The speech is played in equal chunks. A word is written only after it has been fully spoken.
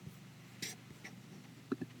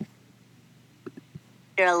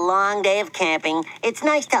After a long day of camping, it's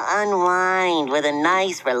nice to unwind with a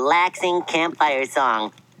nice, relaxing campfire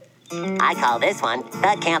song. I call this one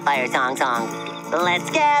the Campfire Song.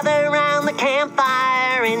 Let's gather around the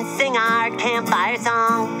campfire and sing our campfire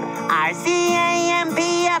song. Our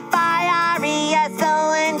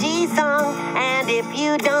CAMPFIRESONG song. And if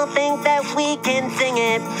you don't think that we can sing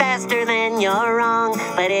it faster, then you're wrong.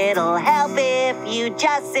 But it'll help if you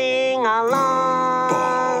just sing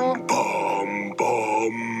along. Bum, bum.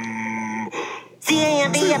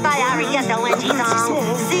 CAMPFIRESONG song.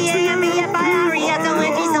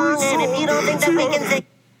 CAMPFIRESONG song. And if you don't think that we can sing...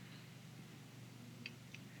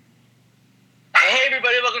 Hey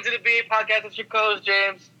everybody, welcome to the BA Podcast. It's your co-host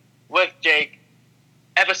James with Jake.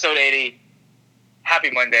 Episode 80. Happy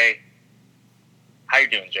Monday. How you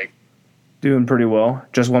doing, Jake? Doing pretty well.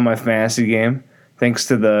 Just won my fantasy game. Thanks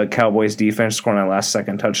to the Cowboys defense scoring that last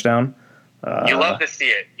second touchdown. You love to see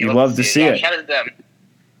it. You love to see it. Shout out to them.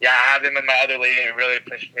 Yeah, I have them in my other league. It really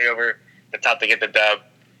pushed me over the top to get the dub.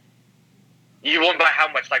 You won by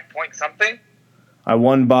how much? Like point something? I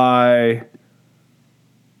won by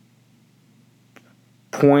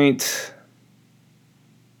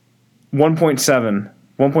 1.7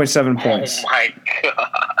 points. Oh my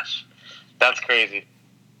gosh. That's crazy.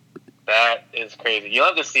 That is crazy. You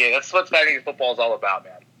love to see it. That's what fantasy football is all about,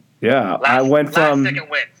 man. Yeah, I went from... Last second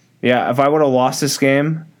wins. Yeah, if I would have lost this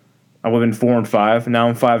game, I would have been 4-5. Now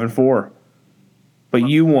I'm 5-4. But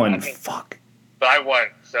you won. Fuck. But I won.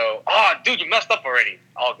 So, dude, you messed up already.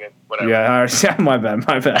 All good. Whatever. Yeah, my bad.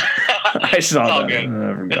 I saw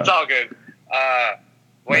that. It's all good.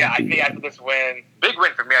 Well, yeah, I think after this win, big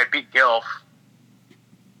win for me. I beat Gilf.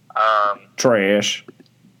 Trash.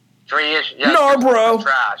 Yeah, Narbro.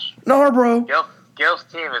 Trash. Narbro. Gilf's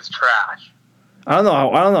team is trash. I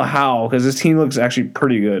don't know how, because his team looks actually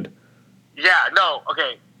pretty good. Yeah, no,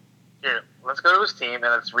 okay. Here, let's go to his team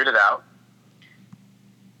and let's read it out.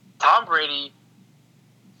 Tom Brady,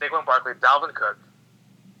 Saquon Barkley, Dalvin Cook,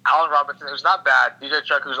 Allen Robinson, who's not bad, DJ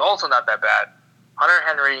Chuck, who's also not that bad, Hunter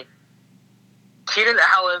Henry, Keenan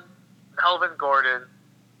Allen, Melvin Gordon,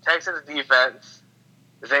 Texans defense,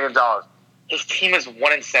 Zay Gonzalez. His team is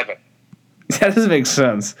 1-7. That doesn't make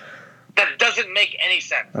sense. That doesn't make any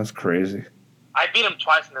sense. That's crazy. I beat him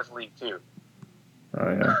twice in this league, too.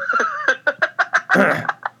 Oh, yeah.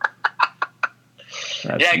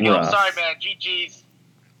 Yeah, Gil, I'm sorry, man. GG's.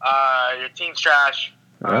 Your team's trash.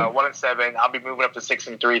 1-7. I'll be moving up to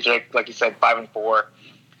 6-3. Jake, like you said, 5-4.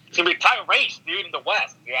 It's gonna be a tight race, dude, in the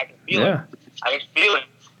West. Dude, I can feel it. I can feel it.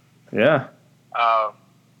 Yeah. I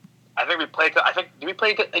think we played. Did we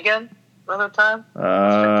play again another time?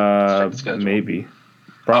 Let's check maybe.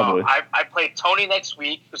 Probably. I play Tony next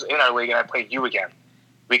week, who's in our league, and I play you again,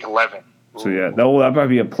 week 11. So yeah, that might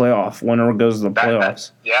be a playoff. Winner goes to the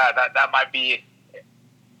playoffs. That might be.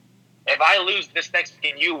 If I lose this next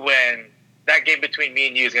game, you win. That game between me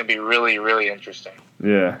and you is going to be really, really interesting.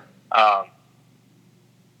 Yeah. But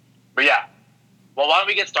yeah. Well, why don't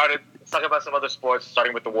we get started? Let's talk about some other sports,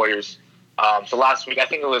 starting with the Warriors. So last week, I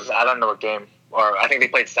think it was, I don't know what game, or I think they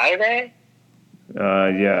played Saturday?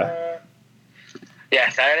 Yeah. Yeah,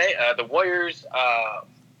 Saturday. The Warriors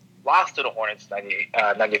lost to the Hornets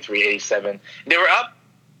 93-87. They were up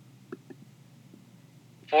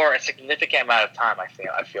for a significant amount of time, I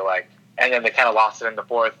feel like. And then they kind of lost it in the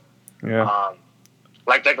fourth. Yeah.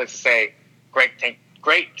 Like Doug likes to say, great tank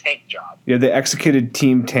job. Yeah, they executed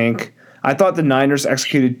team tank. I thought the Niners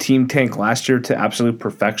executed team tank last year to absolute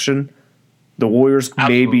perfection. The Warriors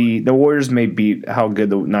may beat how good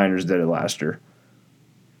the Niners did it last year.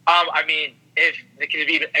 I mean, if they could have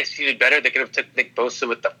even executed better, they could have took Nick Bosa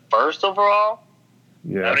with the first overall.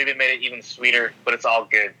 Yeah. That would have even made it even sweeter, but it's all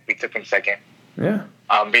good. We took him second. Yeah.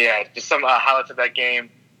 But yeah, just some highlights of that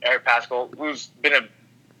game. Eric Pascal, who's been a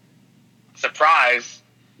surprise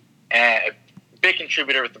and a big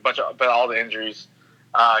contributor with all the injuries.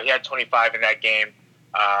 He had 25 in that game,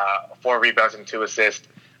 4 rebounds and 2 assists.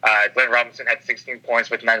 Glenn Robinson had 16 points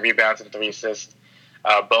with 9 rebounds and 3 assists.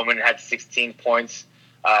 Bowman had 16 points,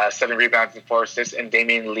 7 rebounds and 4 assists. And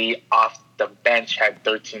Damian Lee off the bench had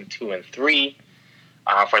 13, 2, and 3.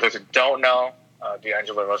 For those who don't know,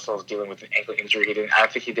 D'Angelo Russell is dealing with an ankle injury. I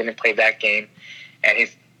think he didn't play that game. And he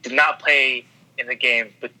did not play in the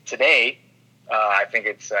game. But today, I think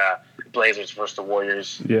it's Blazers versus the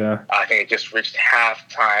Warriors. Yeah. I think it just reached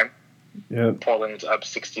halftime. Yep. Portland's up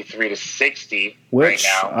 63-60 Which right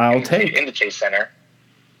now. I'll take. In the Chase Center.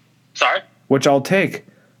 Sorry? Which I'll take.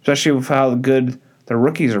 Especially with how good the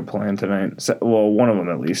rookies are playing tonight. Well, one of them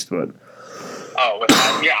at least, but...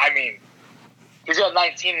 Yeah, I mean, he's got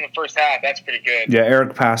 19 in the first half. That's pretty good. Yeah,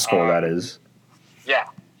 Eric Pascal, that is. Yeah.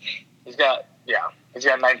 He's got He's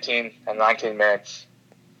got 19 minutes.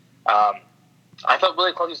 I thought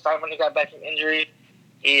Willie Cauley-Stein, when he got back from injury,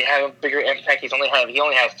 he had a bigger impact. He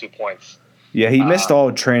only has 2 points. Yeah, he missed all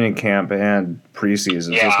of training camp and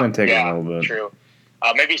preseason, so it's going to take him a little bit. True.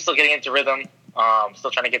 Maybe he's still getting into rhythm. Still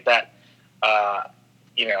trying to get that,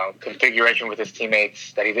 configuration with his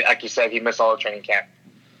teammates. That he, like you said, he missed all of training camp.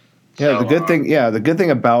 Yeah, so, the good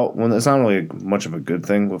thing about it's not really much of a good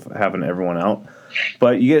thing with having everyone out,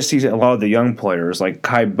 but you get to see a lot of the young players like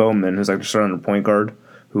Kai Bowman, who's like the starting point guard,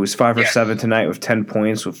 who was 5 for 7 tonight with 10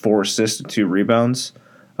 points with 4 assists and 2 rebounds.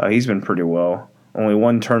 He's been pretty well. Only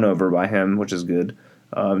 1 turnover by him, which is good.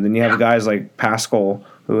 Then you have guys like Pascal,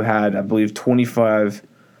 who had, I believe, 25,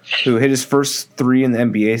 who hit his first 3 in the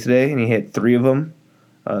NBA today, and he hit 3 of them.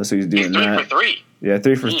 So he's doing that. 3 for 3. Yeah,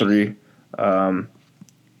 3 for 3.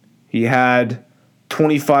 He had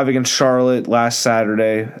 25 against Charlotte last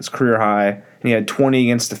Saturday, his career high, and he had 20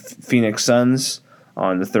 against the Phoenix Suns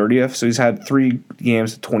on the 30th. So he's had 3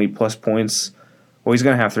 games of 20-plus points. Well, he's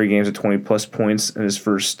going to have 3 games of 20-plus points in his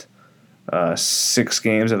first 6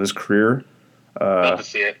 games of his career. Love to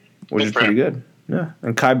see it. Which is pretty good. Yeah.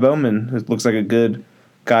 And Kai Bowman looks like a good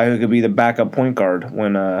guy who could be the backup point guard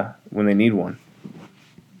when they need one.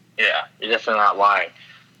 Yeah, you're definitely not lying.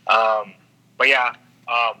 But yeah,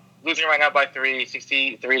 losing right now by 3,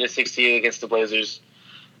 63-60 against the Blazers.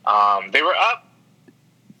 They were up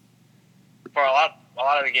for a lot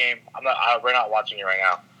of the game. We're not watching it right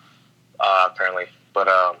now, apparently. But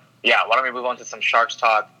yeah, why don't we move on to some Sharks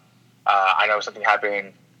talk? I know something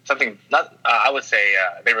happened. I would say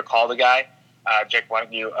they recalled the guy. Jake, why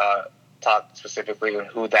don't you talk specifically on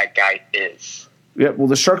who that guy is? Yeah, well,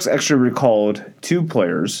 the Sharks actually recalled 2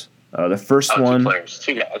 players. The first one, 2 players,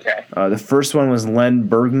 2 guys. Okay. The first one was Len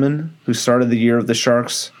Bergman, who started the year of the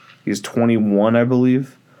Sharks. He's 21, I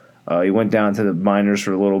believe. He went down to the minors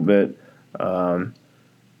for a little bit,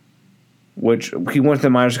 which he went to the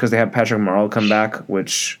minors because they had Patrick Marleau come back,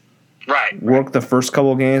 which worked the first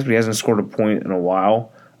couple of games, but he hasn't scored a point in a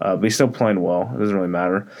while. But he's still playing well. It doesn't really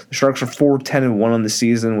matter. The Sharks are 4-10-1 on the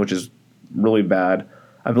season, which is really bad.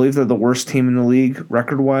 I believe they're the worst team in the league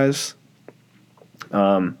record-wise.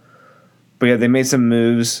 But yeah, they made some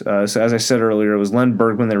moves. So as I said earlier, it was Len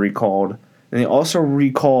Bergman they recalled. And they also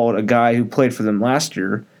recalled a guy who played for them last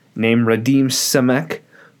year named Radim Semek,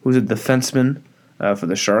 who's a defenseman for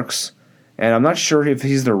the Sharks. And I'm not sure if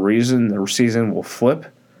he's the reason the season will flip,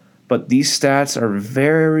 but these stats are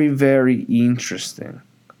very, very interesting.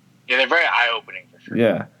 Yeah, they're very eye-opening for sure.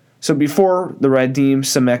 Yeah. So before the Radim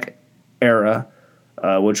Semek era,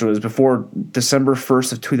 which was before December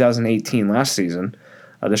 1st of 2018 last season,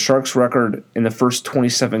 the Sharks' record in the first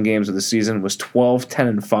 27 games of the season was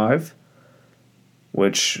 12-10-5,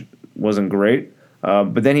 which wasn't great.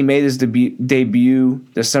 But then he made his debut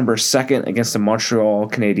December 2nd against the Montreal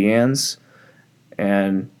Canadiens,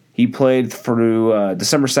 and he played through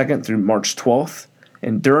December 2nd through March 12th.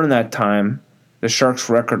 And during that time, the Sharks'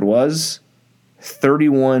 record was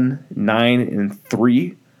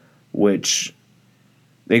 31-9-3, which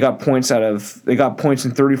they got points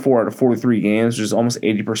in 34 out of 43 games, which is almost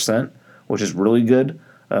 80%, which is really good.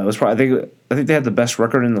 It was probably I think they had the best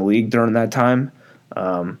record in the league during that time,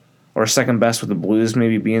 or second best with the Blues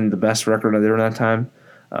maybe being the best record during that time.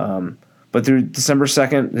 But through December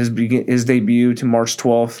 2nd, his debut to March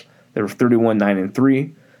 12th, they were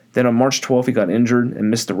 31-9-3. Then on March 12th, he got injured and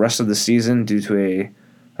missed the rest of the season due to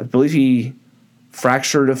I believe he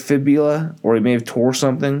fractured a fibula, or he may have tore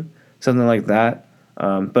something like that.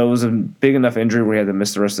 But it was a big enough injury where he had to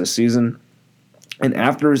miss the rest of the season. And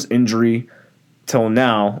after his injury till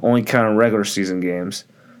now, only counting regular season games,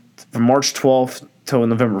 from March 12th till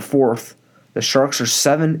November 4th, the Sharks are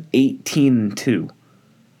 7-18-2,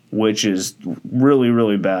 which is really,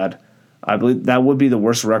 really bad. I believe that would be the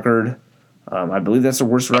worst record. I believe that's the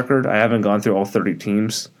worst record. I haven't gone through all 31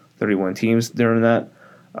 teams during that.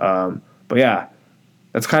 But yeah,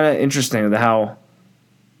 that's kind of interesting how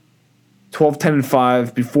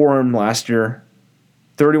 12-10-5 before him last year,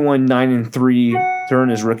 31-9-3 during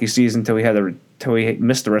his rookie season till he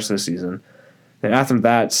missed the rest of the season. Then after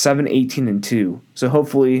that, 7-18-2. So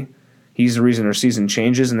hopefully he's the reason their season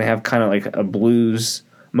changes and they have kind of like a Blues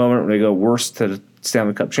moment where they go worst to the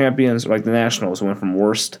Stanley Cup champions, like the Nationals went from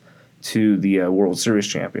worst to the World Series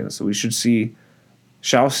champions. So we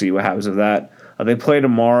shall see what happens with that. They play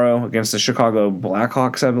tomorrow against the Chicago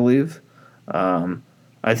Blackhawks, I believe.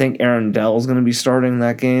 I think Aaron Dell is going to be starting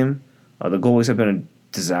that game. The goalies have been a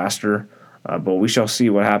disaster, but we shall see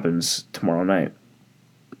what happens tomorrow night.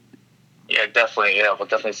 Yeah, definitely. Yeah, we'll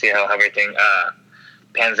definitely see how everything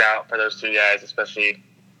pans out for those 2 guys, especially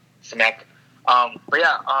Semek.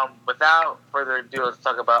 Without further ado, let's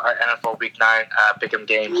talk about our NFL Week 9 pick'em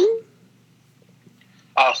games.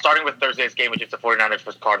 Starting with Thursday's game, which is the 49ers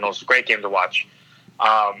vs. Cardinals. Great game to watch.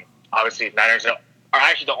 Obviously, Niners are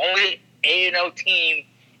actually the only 8-0 team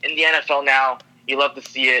in the NFL now. You love to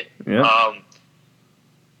see it. Yeah.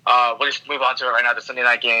 We'll just move on to it right now. The Sunday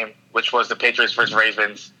night game, which was the Patriots versus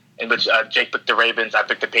Ravens, in which Jake picked the Ravens. I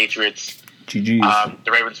picked the Patriots. GG's.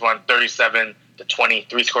 The Ravens won 37-20,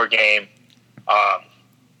 3-score game.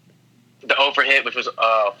 The over hit, which was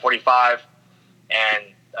 45, and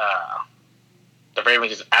the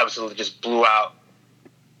Ravens just absolutely just blew out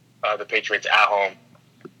the Patriots at home.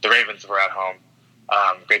 The Ravens were at home.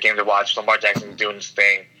 Great game to watch. Lamar Jackson doing his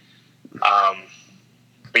thing.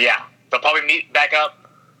 But yeah, they'll probably meet back up.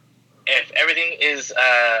 If everything is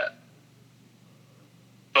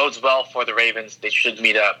bodes well for the Ravens, they should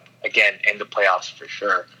meet up again in the playoffs for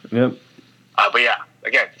sure. Yep. But yeah,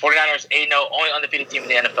 again, 49ers 8-0, only undefeated team in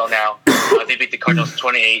the NFL now. They beat the Cardinals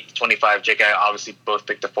 28-25. Jake and I obviously both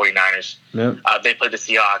picked the 49ers. Yep. They played the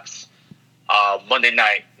Seahawks Monday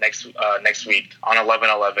night next week on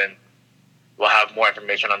 11/11. We'll have more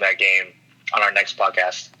information on that game on our next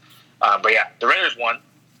podcast. But yeah, the Raiders won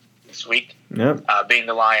this week, beating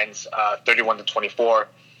the Lions 31-24.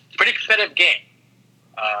 Pretty competitive game.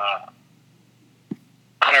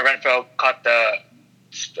 Hunter Renfrow caught the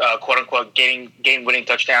quote-unquote game-winning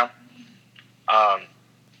touchdown.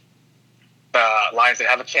 The Lions did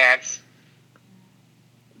have a chance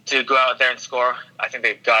to go out there and score. I think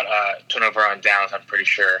they got a turnover on downs, I'm pretty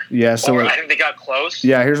sure. Yeah, so I think they got close.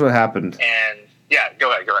 Yeah, here's what happened. And yeah,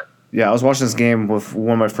 go ahead. Yeah, I was watching this game with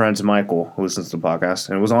one of my friends, Michael, who listens to the podcast,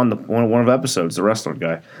 and it was on one of the episodes, the wrestling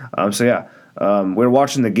guy. We were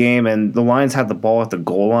watching the game, and the Lions had the ball at the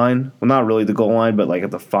goal line. Well, not really the goal line, but like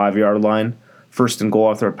at the 5-yard line. First and goal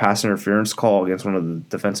after a pass interference call against one of the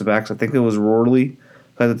defensive backs. I think it was Roerly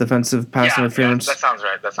who had the defensive pass interference. Yeah, that sounds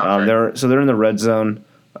right. They're in the red zone.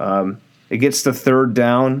 It gets to third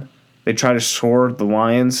down. They try to score, the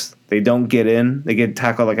Lions. They don't get in. They get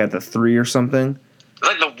tackled like at the 3 or something. It's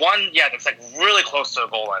like the one, that's like really close to the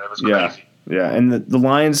goal line. It was crazy. Yeah, and the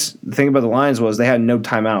Lions, the thing about the Lions was they had no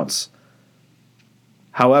timeouts.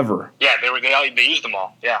 However. Yeah, they used them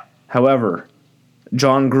all, yeah. However,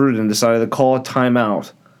 John Gruden decided to call a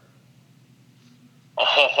timeout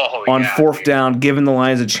on fourth down, giving the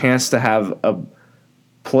Lions a chance to have a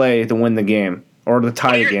play to win the game or to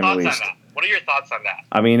tie the game at least. What are your thoughts on that?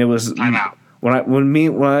 I mean, it was timeout. When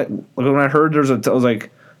I heard I was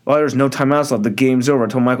like, well, there's no timeouts left. The game's over. I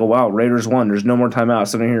told Michael, wow, Raiders won. There's no more timeouts.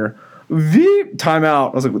 Sitting here,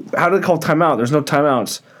 timeout. I was like, how did they call timeout? There's no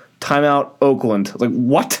timeouts. Timeout, Oakland. I was like,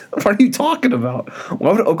 what? What are you talking about?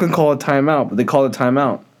 Why would Oakland call a timeout? But they called a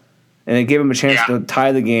timeout. And it gave them a chance to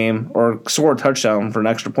tie the game or score a touchdown for an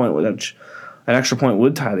extra point, which an extra point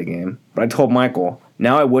would tie the game. But I told Michael,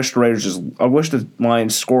 now I wish the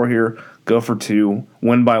Lions score here, go for 2,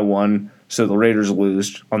 win by 1, so the Raiders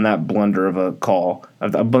lose on that blunder of a call,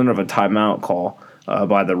 a blunder of a timeout call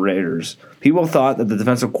by the Raiders. People thought that the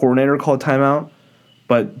defensive coordinator called timeout,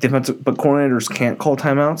 but coordinators can't call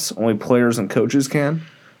timeouts. Only players and coaches can.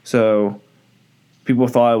 So people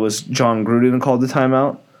thought it was John Gruden who called the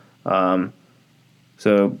timeout.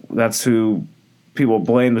 So that's who people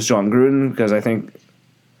blame was John Gruden because I think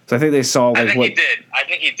they saw I think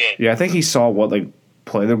he did. Yeah, I think he saw what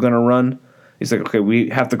play they're going to run. He's like, okay, we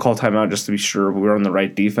have to call timeout just to be sure we're on the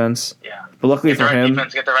right defense. Yeah. But luckily for him,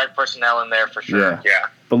 get the right personnel in there for sure. Yeah.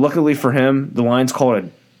 But luckily for him, the Lions called a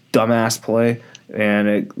dumbass play and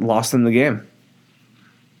it lost them the game.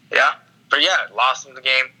 Yeah. But lost them the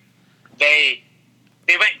game. They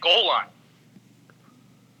went goal line.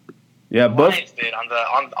 Yeah, both Lions did on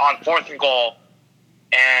 4th and goal,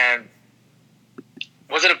 and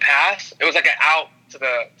was it a pass? It was like an out to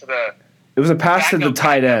the. It was a pass to the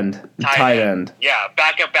tight end. Tight end. Yeah,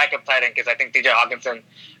 backup tight end because I think DJ Hawkinson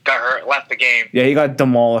got hurt, left the game. Yeah, he got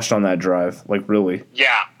demolished on that drive. Really.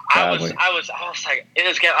 Yeah, badly. I was like in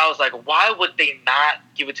this game. I was like, why would they not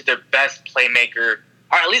give it to their best playmaker,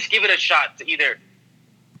 or at least give it a shot to either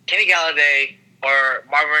Kenny Galladay or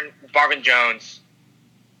Marvin Jones?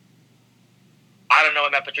 I don't know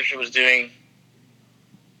what Matt Patricia was doing.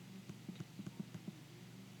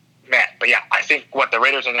 Man, but yeah, I think the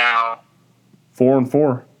Raiders are now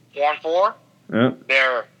 4-4. 4-4? Yeah.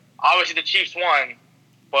 They're obviously the Chiefs won,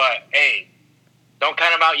 but hey, don't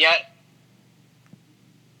count them out yet.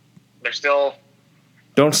 They're still.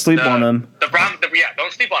 Don't sleep on them.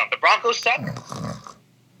 Don't sleep on them. The Broncos suck.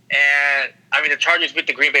 And I mean, the Chargers beat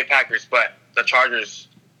the Green Bay Packers, but the Chargers.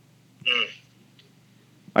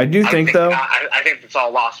 I do think though. I think it's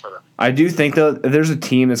all lost for them. I do think though, if there's a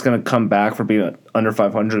team that's going to come back for being under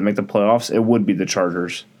 500 and make the playoffs, it would be the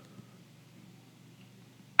Chargers.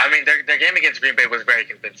 I mean, their game against Green Bay was very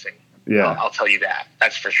convincing. Yeah, I'll tell you that.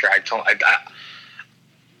 That's for sure.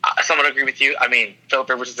 Someone agree with you. I mean, Philip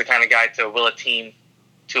Rivers is the kind of guy to will a team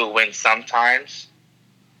to a win sometimes.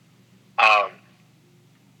 But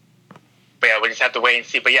yeah, we just have to wait and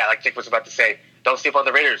see. But yeah, like Dick was about to say, don't sleep on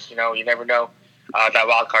the Raiders. You know, you never know that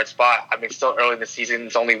wild card spot. I mean, it's still early in the season.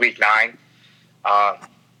 It's only week 9.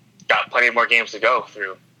 Got plenty more games to go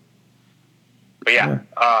through. But yeah.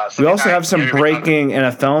 We also have some breaking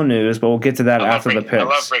NFL news, but we'll get to that after the picks. I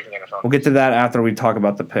love breaking NFL. We'll get to that after we talk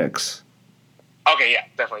about the picks. Okay, yeah,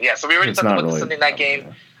 definitely. Yeah, so we already talked about the Sunday night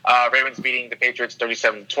game. Ravens beating the Patriots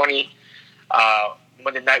 37-20.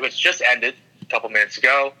 Monday night, which just ended a couple minutes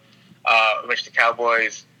ago, in which the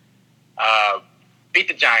Cowboys beat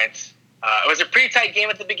the Giants. It was a pretty tight game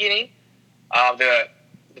at the beginning. The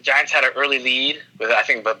Giants had an early lead with, I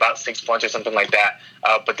think, about 6 points or something like that,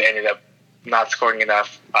 but they ended up not scoring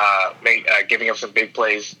enough, giving up some big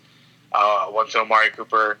plays. One to Amari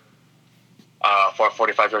Cooper for a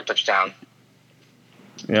 45-yard touchdown.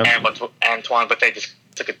 Yep. And Antoine Bethea just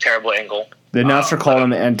took a terrible angle. The announcer called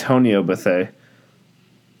him Antonio Bethea.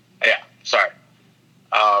 Yeah, sorry.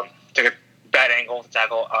 Took a bad angle to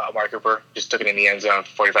tackle Amari Cooper. Just took it in the end zone for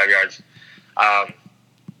 45 yards. But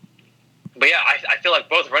yeah, I feel like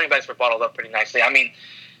both running backs were bottled up pretty nicely. I mean,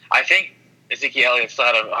 I think Ezekiel Elliott still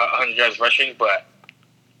had 100 yards rushing, but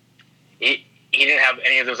he didn't have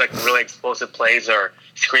any of those like really explosive plays or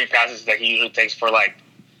screen passes that he usually takes for like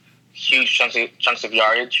huge chunks of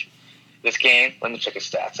yardage this game. Let me check his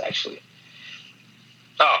stats, actually.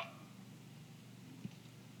 Oh.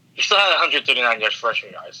 He still had 139 yards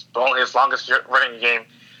rushing yards, but only his longest running game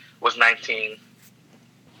was 19.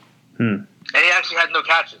 And he actually had no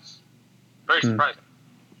catches. Very surprising.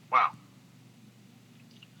 Wow.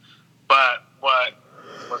 But what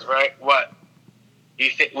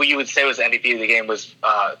you would say was the MVP of the game was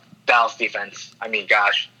Dallas defense. I mean,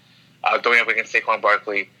 gosh, going up against Saquon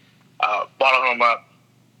Barkley. Bottled him up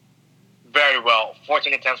very well.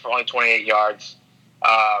 14 attempts for only 28 yards.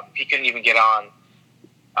 He couldn't even get on.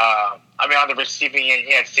 On the receiving end,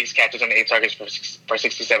 he had 6 catches and 8 targets for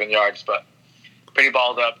 67 yards, but pretty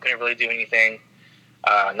balled up. Couldn't really do anything.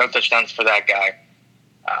 No touchdowns for that guy.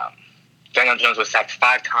 Daniel Jones was sacked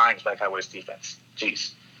 5 times by the Cowboys defense.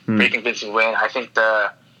 Jeez. Pretty convincing win. I think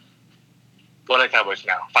what are the Cowboys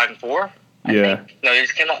now? 5-4? Yeah. No, they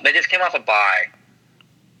just came off a bye.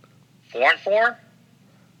 4-4?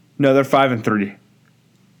 No, they're 5-3.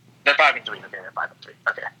 They're 5-3. Okay, they're 5-3.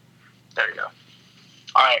 Okay, there you go.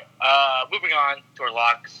 All right, moving on to our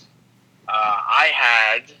locks. I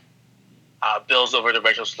had Bills over the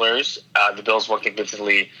racial slurs. The Bills won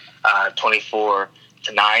convincingly, 24-9.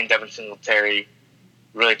 Devin Singletary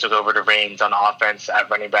really took over the reins on offense at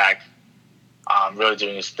running back, really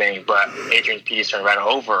doing his thing. But Adrian Peterson ran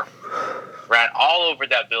all over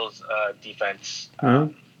that Bills defense.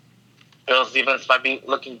 Bills defense might be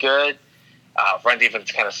looking good. Run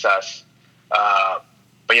defense kind of sus.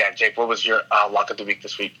 But yeah, Jake, what was your lock of the week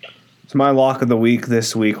this week? So my lock of the week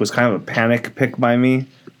this week was kind of a panic pick by me,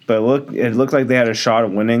 but it looked like they had a shot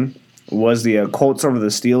at winning. It was the Colts over the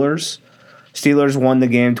Steelers. Steelers won the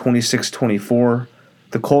game 26-24.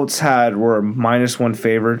 The Colts were -1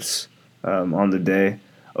 favorites on the day.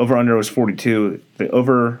 Over-under was 42. They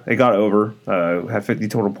got over. Had 50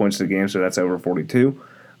 total points in the game, so that's over 42.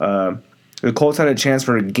 The Colts had a chance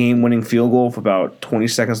for a game-winning field goal with about 20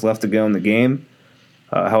 seconds left to go in the game.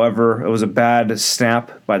 However, it was a bad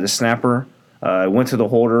snap by the snapper. It went to the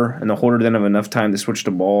holder, and the holder didn't have enough time to switch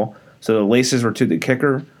the ball. So the laces were to the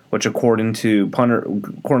kicker, which according to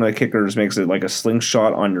the kickers makes it like a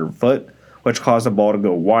slingshot on your foot, which caused the ball to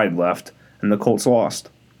go wide left, and the Colts lost.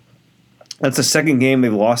 That's the second game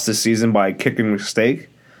they've lost this season by a kicking mistake.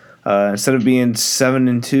 Instead of being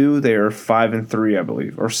 7-2, they are 5-3, I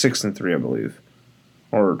believe, or 6-3, I believe,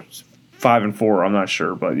 or 5-4. I'm not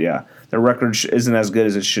sure, but yeah, their record isn't as good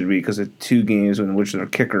as it should be because of 2 games in which their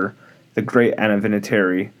kicker, the great Adam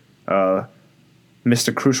Vinatieri, missed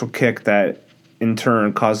a crucial kick that in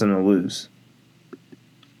turn caused them to lose.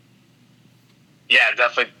 Yeah,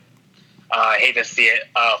 definitely. I hate to see it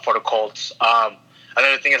for the Colts.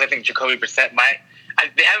 Another thing is I think Jacoby Brissett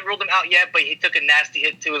they haven't ruled him out yet, but he took a nasty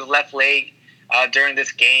hit to his left leg during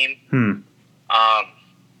this game. Oh,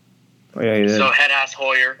 yeah, he did. So head-ass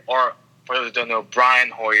Hoyer, or for those who don't know, Brian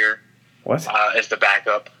Hoyer is the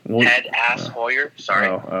backup. Head-ass Hoyer, sorry.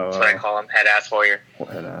 That's what I call him, head-ass Hoyer.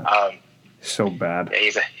 So bad.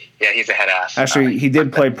 Yeah, he's a head ass. Actually, he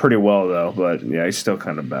did play pretty well though, but yeah, he's still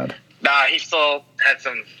kind of bad. Nah, he still had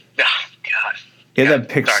some. Oh, God. He had that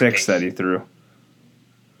pick dark 6 days. that he threw.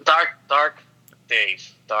 Dark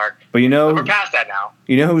days. Dark. But We're past that now.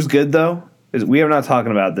 You know who's good though? We are not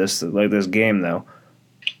talking about this this game though.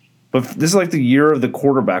 But this is like the year of the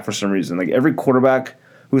quarterback for some reason. Like every quarterback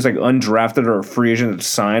who's like undrafted or a free agent that's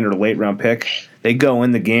signed or a late round pick, they go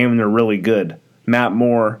in the game and they're really good. Matt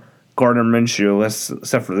Moore, Gardner Minshew,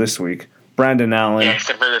 except for this week. Brandon Allen. Yeah,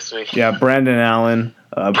 except for this week. Yeah, Brandon Allen.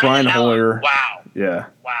 Brian Hoyer. Wow. Yeah.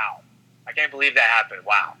 Wow. I can't believe that happened.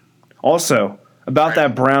 Wow. Also, about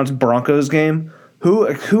that Browns-Broncos game,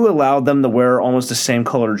 who allowed them to wear almost the same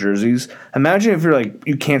color jerseys? Imagine if you're like,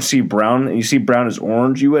 you can't see brown and you see brown as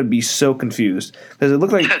orange, you would be so confused. Because it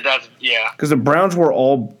looked like... Because the Browns were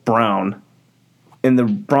all brown and the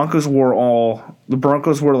Broncos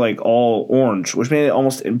were like all orange, which made it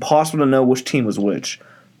almost impossible to know which team was which.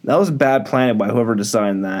 That was bad planning by whoever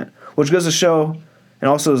designed that. Which goes to show, and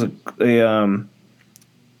also is a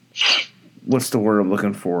what's the word I'm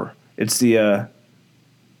looking for? It's the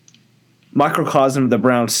microcosm of the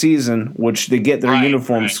Browns season, which they get their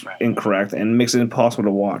uniforms incorrect and makes it impossible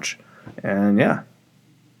to watch. And yeah.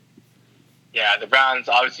 Yeah, the Browns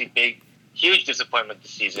obviously huge disappointment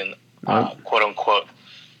this season, quote unquote.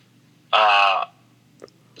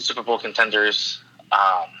 Super Bowl contenders,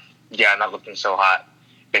 not looking so hot.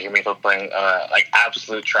 Baker Mayfield playing like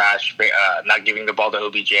absolute trash, not giving the ball to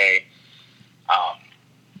OBJ.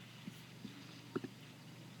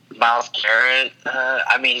 Myles Garrett,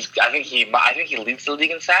 I think he leads the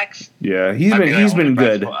league in sacks. Yeah, he's been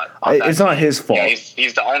good. It's not his fault. Yeah,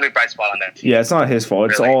 he's the only bright spot on that team. Yeah, it's not his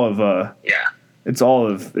fault. It's really. all of It's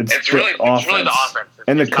really the offense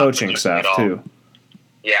and the coaching staff too.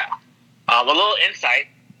 Yeah. A little insight.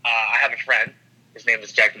 I have a friend. His name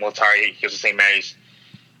is Jack Moltari. He was the St. Mary's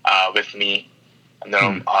with me. I've known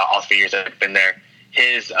him all 3 years I've been there.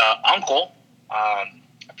 His uncle, I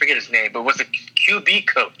forget his name, but was a QB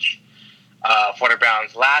coach for the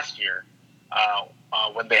Browns last year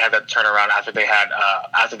when they had that turnaround after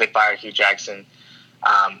they fired Hugh Jackson.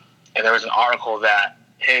 And there was an article that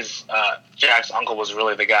Jack's uncle was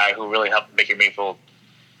really the guy who really helped Baker Mayfield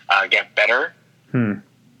get better.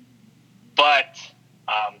 But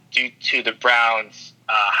due to the Browns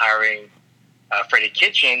hiring Freddie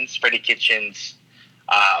Kitchens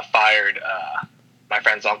fired my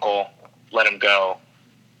friend's uncle, let him go.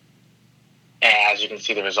 And as you can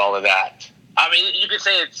see, the result of that. I mean, you could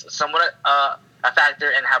say it's somewhat a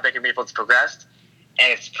factor in how Baker Mayfield's progressed,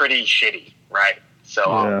 and it's pretty shitty, right?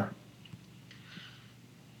 So,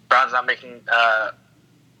 Browns not making the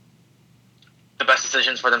best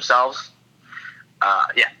decisions for themselves.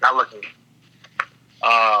 Not looking.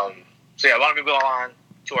 Why don't we go on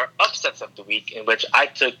to our upsets of the week, in which I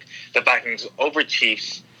took the Vikings over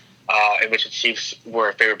Chiefs, in which the Chiefs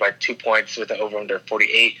were favored by 2 points with an over-under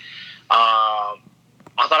 48. I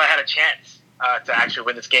thought I had a chance to actually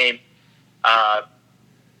win this game,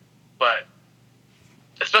 but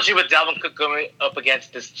especially with Dalvin Cook going up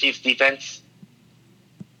against this Chiefs defense,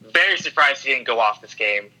 very surprised he didn't go off this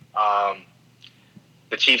game.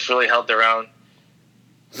 The Chiefs really held their own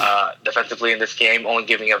defensively in this game, only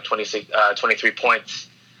giving up 23 points.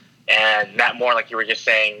 And Matt Moore, like you were just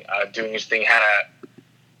saying, doing his thing, had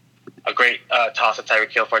a great toss to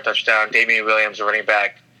Tyreek Hill for a touchdown. Damian Williams, a running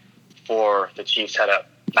back for the Chiefs, had a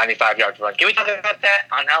 95-yard run. Can we talk about that?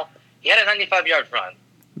 On how he had a 95-yard run?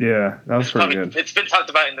 Yeah, that was pretty good. It's been talked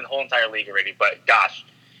about in the whole entire league already, but gosh,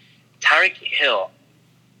 Tyreek Hill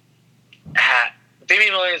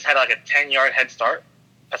Damian Williams had like a 10-yard head start.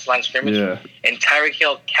 That's line of scrimmage. Yeah. And Tyreek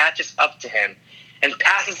Hill catches up to him and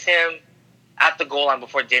passes him at the goal line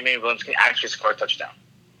before Damian Williams can actually score a touchdown.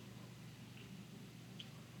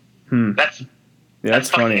 That's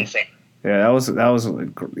funny. Insane. Yeah, that was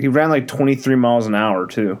he ran like 23 miles an hour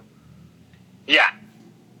too. Yeah.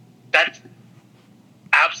 That's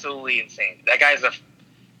absolutely insane. That guy's a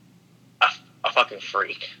fucking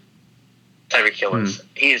freak. Tyreek Hill is.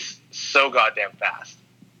 He is so goddamn fast.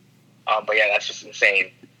 But yeah, that's just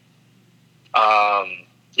insane.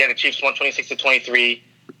 The Chiefs won 26-23,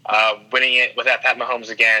 winning it without Pat Mahomes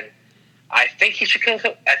again. I think he's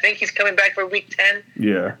coming back for Week 10.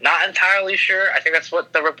 Yeah. Not entirely sure. I think that's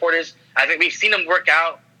what the report is. I think we've seen him work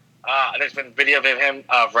out. There's been video of him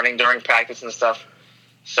running during practice and stuff.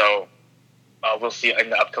 So we'll see in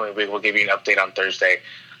the upcoming week. We'll give you an update on Thursday.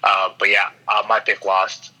 But yeah, my pick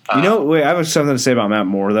lost. I have something to say about Matt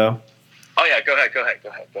Moore though. Oh yeah, go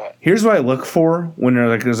ahead. Here's what I look for when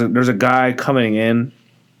there's a guy coming in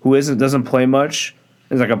who doesn't play much,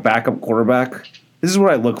 is like a backup quarterback. This is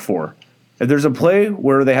what I look for. If there's a play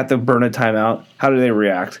where they have to burn a timeout, how do they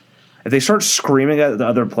react? If they start screaming at the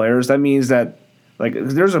other players, that means that like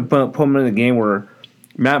there's a moment in the game where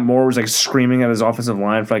Matt Moore was like screaming at his offensive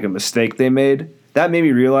line for like a mistake they made. That made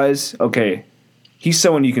me realize, okay, he's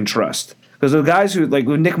someone you can trust. Because the guys who like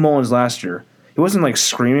with Nick Mullins last year, he wasn't like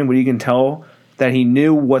screaming, but you can tell that he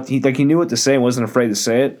knew what he knew what to say and wasn't afraid to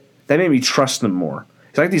say it. That made me trust him more.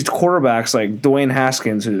 It's like these quarterbacks like Dwayne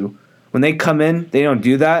Haskins who, when they come in, they don't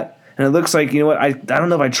do that, and it looks like, you know what, I don't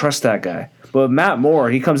know if I trust that guy. But with Matt Moore,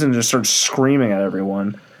 he comes in and just starts screaming at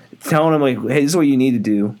everyone, telling them like, hey, this is what you need to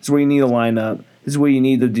do. This is where you need to line up. This is what you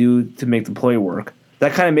need to do to make the play work.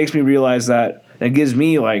 That kind of makes me realize that. It gives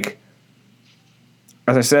me like,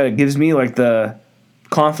 as I said, it gives me like the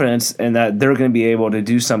confidence in that they're going to be able to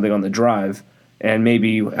do something on the drive and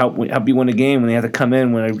maybe help you win a game when they have to come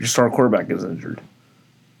in when your star quarterback is injured.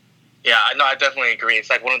 Yeah, no, I definitely agree. It's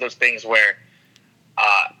like one of those things where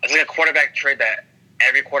it's like a quarterback trait that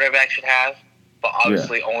every quarterback should have, but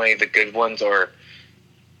obviously only the good ones or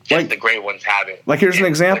just like, the great ones have it. Like here's an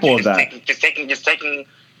example of that. Just taking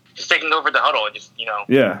over the huddle and just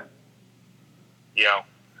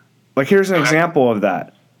Like here's an example of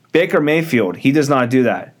that. Baker Mayfield, he does not do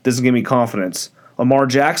that. Doesn't give me confidence. Lamar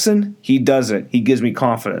Jackson, he does it. He gives me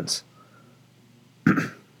confidence.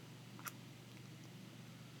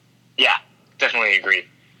 Yeah, definitely agree.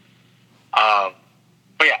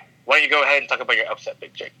 But yeah, why don't you go ahead and talk about your upset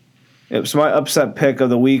pick, Jake? Yep, so my upset pick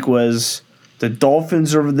of the week was the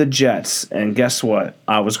Dolphins over the Jets, and guess what?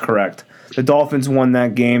 I was correct. The Dolphins won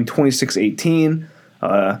that game 26-18.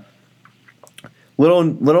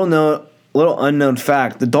 Little unknown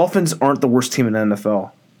fact, the Dolphins aren't the worst team in the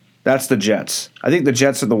NFL. That's the Jets. I think the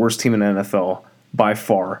Jets are the worst team in the NFL by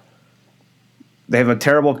far. They have a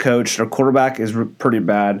terrible coach. Their quarterback is pretty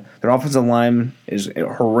bad. Their offensive line is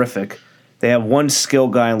horrific. They have one skill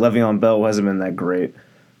guy, Le'Veon Bell, who hasn't been that great.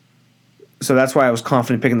 So that's why I was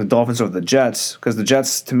confident picking the Dolphins over the Jets, because the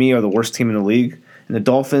Jets, to me, are the worst team in the league. And the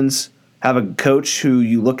Dolphins have a coach who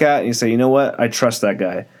you look at and you say, you know what, I trust that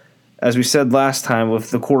guy. As we said last time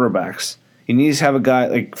with the quarterbacks, you need to have a guy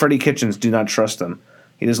like Freddie Kitchens. Do not trust him.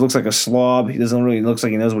 He just looks like a slob. He doesn't really looks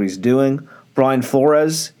like he knows what he's doing. Brian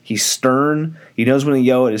Flores, he's stern. He knows when to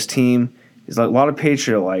yell at his team. He's like a lot of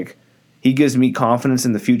Patriot-like. He gives me confidence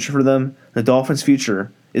in the future for them. The Dolphins'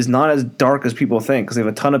 future is not as dark as people think because they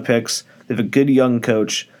have a ton of picks. They have a good young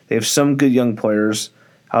coach. They have some good young players.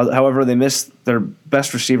 However, they missed their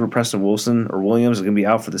best receiver, Preston Wilson or Williams, is going to be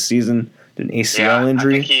out for the season. Did an ACL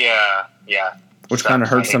injury. I think which kind of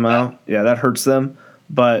hurts them out. Yeah, that hurts them.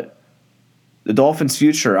 But the Dolphins'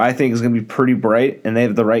 future, I think, is going to be pretty bright, and they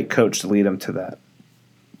have the right coach to lead them to that.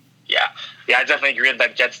 Yeah, I definitely agree with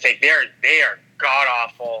that Jets take. They are god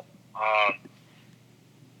awful.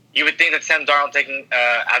 You would think that Sam Darnold taking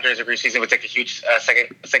after his rookie season would take a huge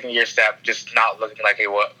second year step, just not looking like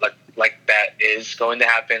that is going to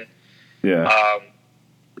happen. Yeah.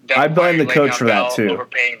 I blame the coach for that too.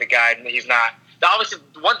 Overpaying the guy, and he's not. Obviously,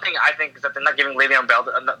 one thing I think is that they're not giving Le'Veon Bell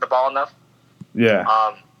the ball enough. Yeah.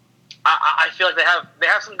 I feel like they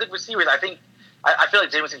have some good receivers. I feel like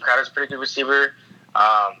Jamison Crowder's a pretty good receiver.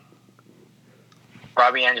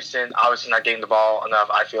 Robbie Anderson obviously not getting the ball enough.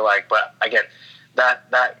 I feel like, but again,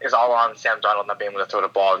 that is all on Sam Darnold not being able to throw the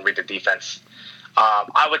ball and read the defense.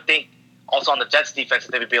 I would think also on the Jets defense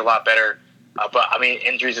they would be a lot better. But I mean,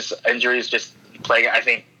 injuries just plague. I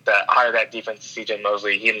think the higher that defense, C.J.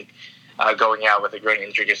 Mosley, him going out with a groin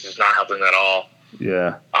injury just is not helping at all.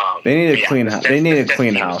 Yeah, they need a clean house. They need a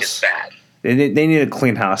clean house. They need a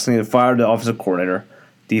clean house. They need to fire the offensive coordinator,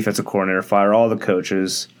 defensive coordinator, fire all the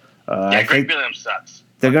coaches. Greg Williams sucks.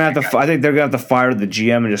 They're gonna have to. I think they're gonna have to fire the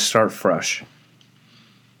GM and just start fresh.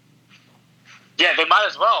 Yeah, they might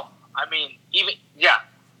as well. I mean,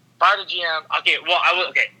 fire the GM. Okay, well,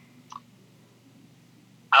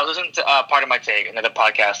 I was listening to Part of My Take, another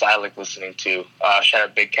podcast I like listening to. Shout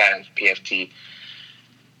out Big Cat and PFT.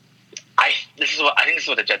 I think this is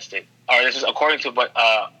what the Jets did. Or this is according to what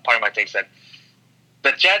Part of My Take said.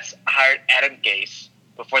 The Jets hired Adam Gase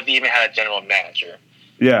before they even had a general manager.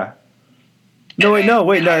 Yeah. No,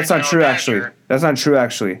 that's not true, actually. That's not true,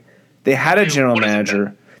 actually. They had a general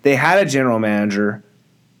manager. He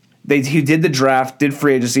did the draft, did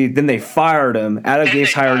free agency, then they fired him. Adam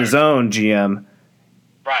Gase hired his own GM.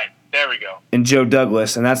 Right, there we go. And Joe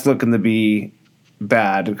Douglas, and that's looking to be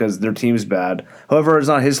bad because their team's bad. However, it's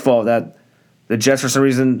not his fault that the Jets, for some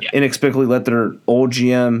reason, inexplicably let their old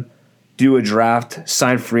GM do a draft,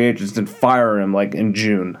 sign free agents, and fire him like in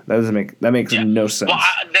June. That makes no sense. Well,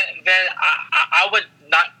 then I would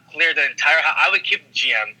not clear the entire. I would keep the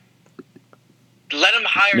GM. Let him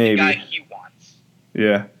hire the guy he wants.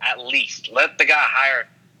 Yeah. At least let the guy hire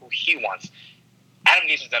who he wants. Adam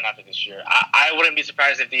Gase's done after this year. I wouldn't be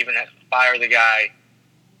surprised if they even fire the guy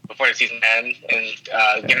before the season ends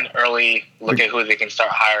and get an early look at who they can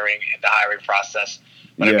start hiring in the hiring process.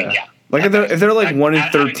 But I mean, yeah. Like if they're like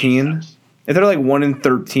 1-13, if they're like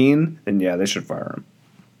 1-13, then yeah, they should fire him.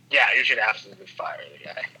 Yeah, you should absolutely fire the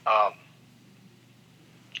guy.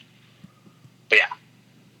 But yeah,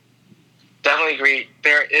 definitely agree.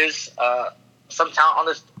 There is some talent on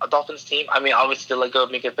this Dolphins team. I mean, obviously they let go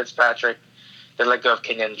of Minka Fitzpatrick. They let go of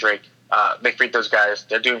Kenyon Drake. They freed those guys.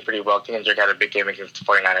 They're doing pretty well. Kenyon Drake had a big game against the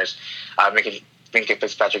 49ers. Minka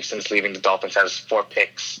Fitzpatrick, since leaving the Dolphins, has 4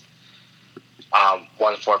 picks.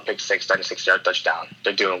 1 4-pick 6, 96-yard touchdown.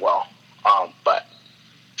 They're doing well. But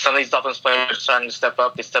some of these Dolphins players are starting to step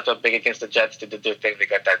up. They stepped up big against the Jets. They did their thing. They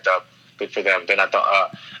got that dub. Good for them.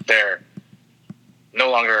 They're no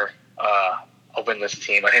longer a winless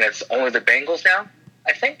team. I think it's only the Bengals now,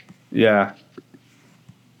 I think. Yeah.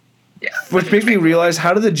 Yeah. Which makes me realize,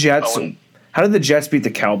 how did the Jets beat the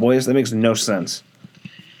Cowboys? That makes no sense.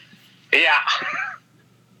 Yeah.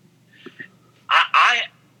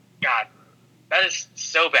 God, that is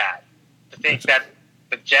so bad to think that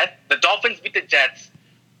the Dolphins beat the Jets,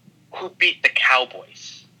 who beat the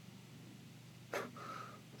Cowboys.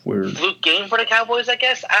 Weird. Fluke game for the Cowboys, I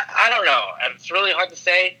guess. I don't know. It's really hard to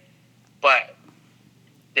say, but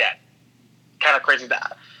yeah, kind of crazy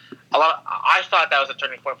that. I thought that was a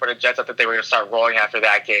turning point for the Jets. I thought they were going to start rolling after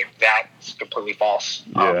that game. That's completely false.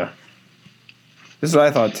 Yeah. This is what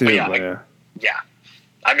I thought too. But yeah.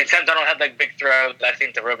 I mean, Sam Darnold had like big throw, I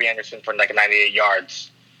think, to Robbie Anderson for like 98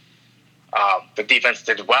 yards. The defense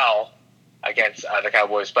did well against the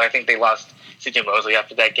Cowboys, but I think they lost C.J. Mosley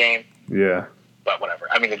after that game. Yeah. But whatever.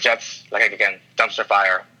 I mean, the Jets, like, again, dumpster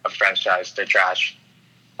fire of franchise. They're trash.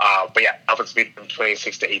 But yeah, Dolphins beat them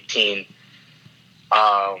 26-18.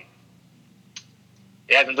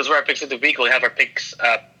 Yeah, and those were our picks of the week. We'll have our picks.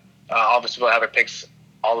 Obviously, we'll have our picks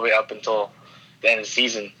all the way up until the end of the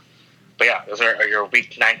season. But yeah, those are your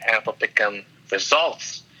Week 9 NFL Pick'em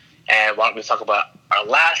results. And why don't we talk about our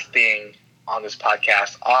last thing on this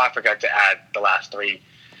podcast? Oh, I forgot to add the last 3.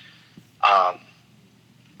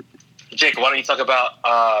 Jake, why don't you talk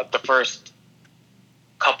about the first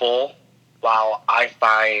couple while I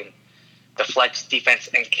find the flex, defense,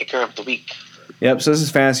 and kicker of the week? Yep, so this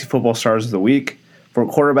is Fantasy Football Stars of the Week. For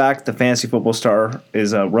quarterback, the Fantasy Football Star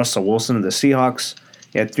is Russell Wilson of the Seahawks.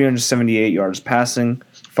 He had 378 yards passing,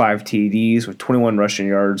 5 TDs with 21 rushing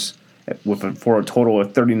yards for a total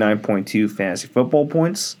of 39.2 fantasy football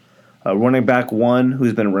points. Running back 1,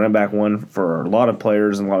 who's been running back 1 for a lot of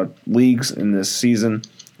players in a lot of leagues in this season,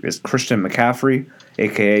 is Christian McCaffrey,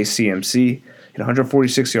 a.k.a. CMC. He had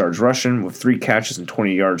 146 yards rushing with 3 catches and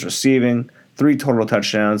 20 yards receiving, 3 total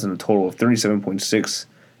touchdowns, and a total of 37.6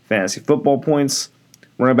 fantasy football points.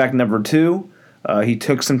 Running back number 2, he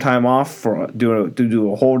took some time off to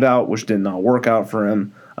do a holdout, which did not work out for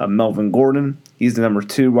him. Melvin Gordon, he's the number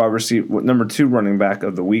 2 running back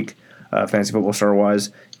of the week, fantasy football star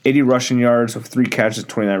wise. 80 rushing yards with 3 catches,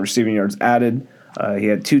 29 receiving yards added. He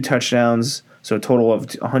had 2 touchdowns, so a total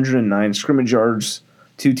of 109 scrimmage yards,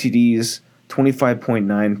 2 TDs,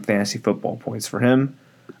 25.9 fantasy football points for him.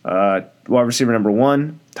 Wide receiver number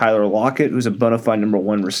 1, Tyler Lockett, who's a bona fide number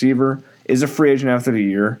 1 receiver, is a free agent after the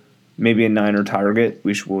year, maybe a Niner target.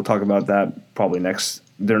 We'll talk about that probably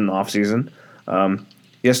during the offseason.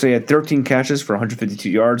 Yesterday he had 13 catches for 152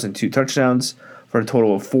 yards and 2 touchdowns for a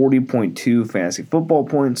total of 40.2 fantasy football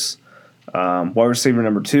points. Wide receiver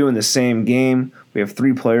number 2 in the same game, we have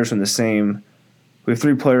 3 players of our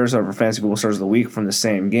Fantasy Football Stars of the Week from the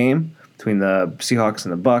same game between the Seahawks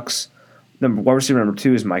and the Bucks. Wide receiver number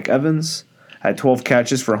 2 is Mike Evans. Had 12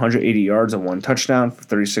 catches for 180 yards and 1 touchdown for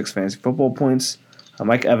 36 fantasy football points.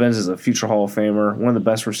 Mike Evans is a future Hall of Famer, one of the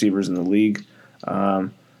best receivers in the league.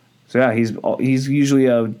 He's usually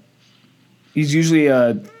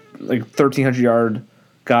a like 1,300 yard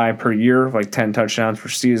guy per year, like 10 touchdowns per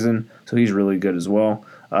season. So he's really good as well.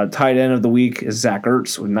 Tight end of the week is Zach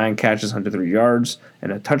Ertz with 9 catches, 103 yards,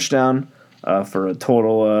 and a touchdown for a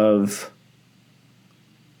total of,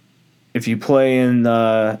 if you play in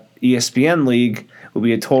the ESPN league, it will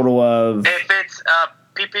be a total of... If it's a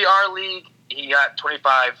PPR league, he got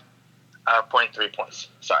 25.3 points.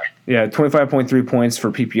 Sorry. Yeah, 25.3 points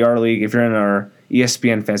for PPR league. If you're in our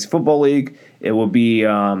ESPN Fantasy Football League, it will be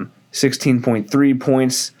 16.3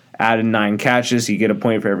 points, added 9 catches. You get a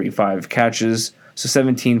point for every 5 catches. So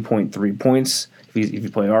 17.3 points if you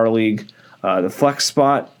play our league. The flex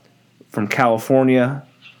spot from California,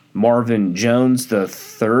 Marvin Jones, the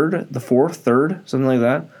third, something like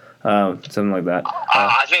that. something like that.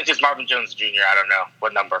 I think it's just Marvin Jones Jr. I don't know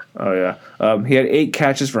what number. Oh, yeah. He had 8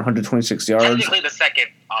 catches for 126 yards. Technically the second,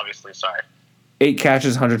 obviously, sorry. 8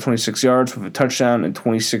 catches, 126 yards with a touchdown and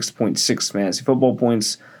 26.6 fantasy football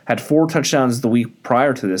points. Had 4 touchdowns the week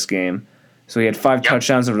prior to this game. So he had 5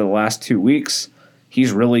 touchdowns over the last 2 weeks.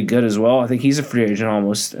 He's really good as well. I think he's a free agent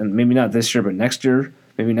almost, and maybe not this year, but next year.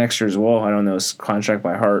 Maybe next year as well. I don't know his contract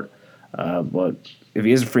by heart. But if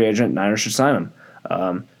he is a free agent, Niners should sign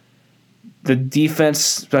him. The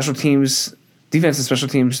defense and special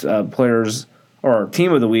teams players, or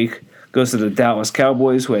team of the week, goes to the Dallas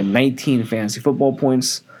Cowboys, who had 19 fantasy football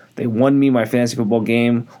points. They won me my fantasy football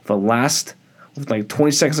game. With like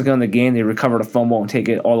 20 seconds ago in the game, they recovered a fumble and take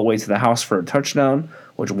it all the way to the house for a touchdown,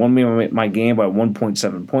 which won me my game by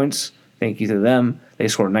 1.7 points. Thank you to them. They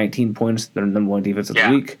scored 19 points. They're the number one defense of the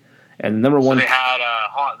week. And number one. So they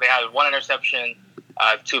had 1 interception,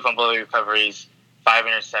 2 fumble recoveries, 5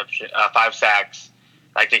 sacks.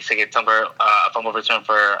 Like they get a fumble return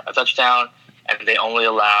for a touchdown, and they only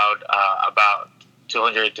allowed about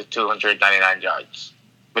 200 to 299 yards,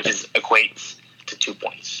 which equates to 2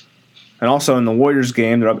 points. And also in the Warriors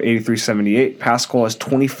game, they're up 83-78. Pascal has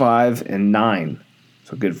 25 and 9.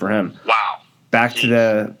 So good for him. Wow. Back to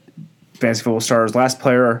the Fantasy Football Stars. Last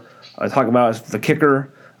player I talk about is the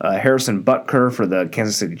kicker, Harrison Butker for the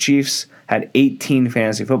Kansas City Chiefs. Had 18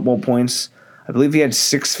 fantasy football points. I believe he had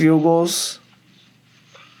 6 field goals.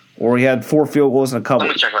 Or he had 4 field goals and a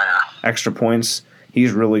couple extra points.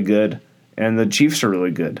 He's really good. And the Chiefs are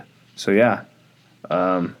really good. So, yeah.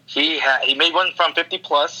 He made 1 from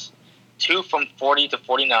 50+, 2 from 40 to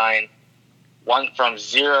 49, 1 from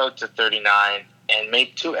 0 to 39, and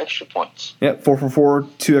made 2 extra points. Yeah, 4 for 4,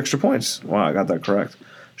 2 extra points. Wow, I got that correct.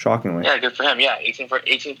 Shockingly. Yeah, good for him. Yeah, 18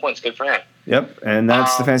 points. Good for him. Yep, and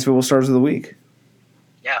that's the Fantasy Football Stars of the Week.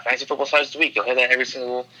 Yeah, Fantasy Football Stars of the Week. You'll hear that every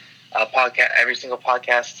single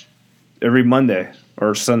podcast. Every Monday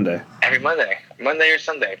or Sunday. Every Monday or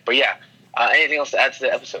Sunday. But yeah, anything else to add to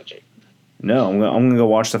the episode, Jake? No, I'm gonna go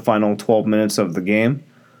watch the final 12 minutes of the game.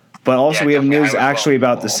 But also, we have news actually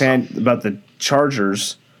about the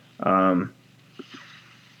Chargers.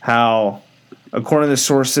 How, according to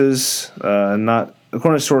sources, according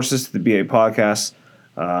to sources to the BA podcast,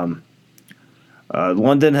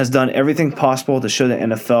 London has done everything possible to show the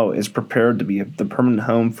NFL is prepared to be the permanent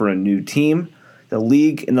home for a new team. The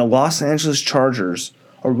league and the Los Angeles Chargers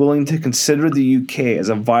are willing to consider the UK as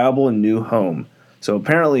a viable new home. So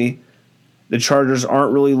apparently, the Chargers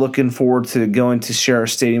aren't really looking forward to going to share a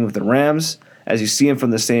stadium with the Rams. As you see them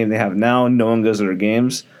from the stadium they have now, no one goes to their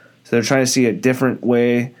games. So they're trying to see a different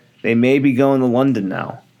way. They may be going to London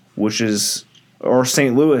now, or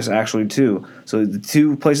St. Louis actually too. So the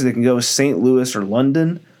 2 places they can go is St. Louis or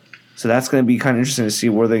London. So that's going to be kind of interesting to see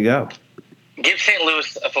where they go. Give St.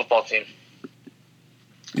 Louis a football team.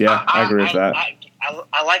 Yeah, I agree with that.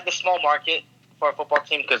 I like the small market for a football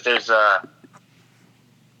team because there's I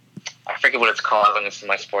forget what it's called when it's in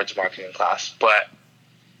my sports marketing class, but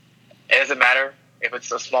it doesn't matter if it's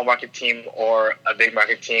a small market team or a big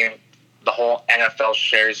market team. The whole NFL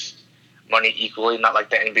shares money equally, not like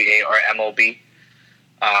the NBA or MLB.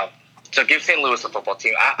 So give St. Louis a football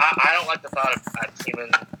team. I don't like the thought of a team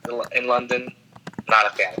in London. Not a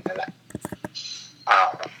fan of that.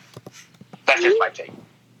 That's just my take.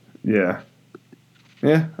 Yeah.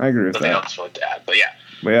 Yeah, I agree with Something that. else to add, but yeah.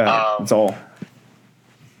 But yeah, that's all.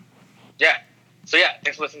 Yeah. So yeah,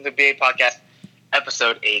 thanks for listening to the BA Podcast,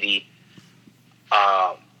 episode 80.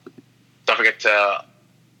 Don't forget to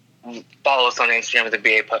follow us on Instagram at the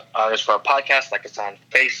BA _ podcast, like us on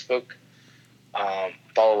Facebook.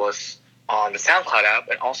 Follow us on the SoundCloud app,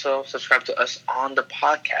 and also subscribe to us on the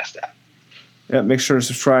podcast app. Yeah, make sure to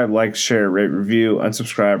subscribe, like, share, rate, review,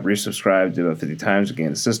 unsubscribe, resubscribe, do about 50 times to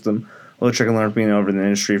gain the system. We'll check and learn being over in the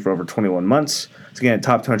industry for over 21 months. It's again,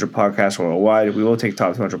 top 200 podcasts worldwide. We will take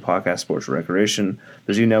top 200 podcasts, sports, or recreation.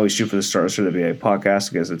 As you know, we shoot for the stars for the BA podcast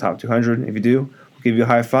to get us to the top 200. If you do, we'll give you a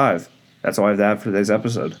high five. That's all I have to add for today's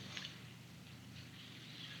episode.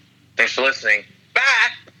 Thanks for listening.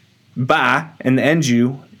 Bye! Bye. And to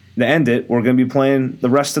end it, we're going to be playing the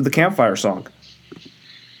rest of the Campfire song.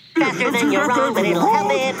 Faster than you're wrong, but it'll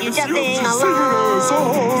help if you just sing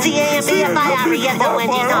along.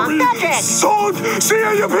 C-A-M-P-F-I-R-E-S-O-N-G song. Patrick! Son!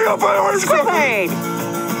 C-A-M-P-F-I-R-E-S-O-N-G! Squidward!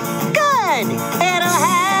 Good! It'll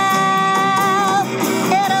help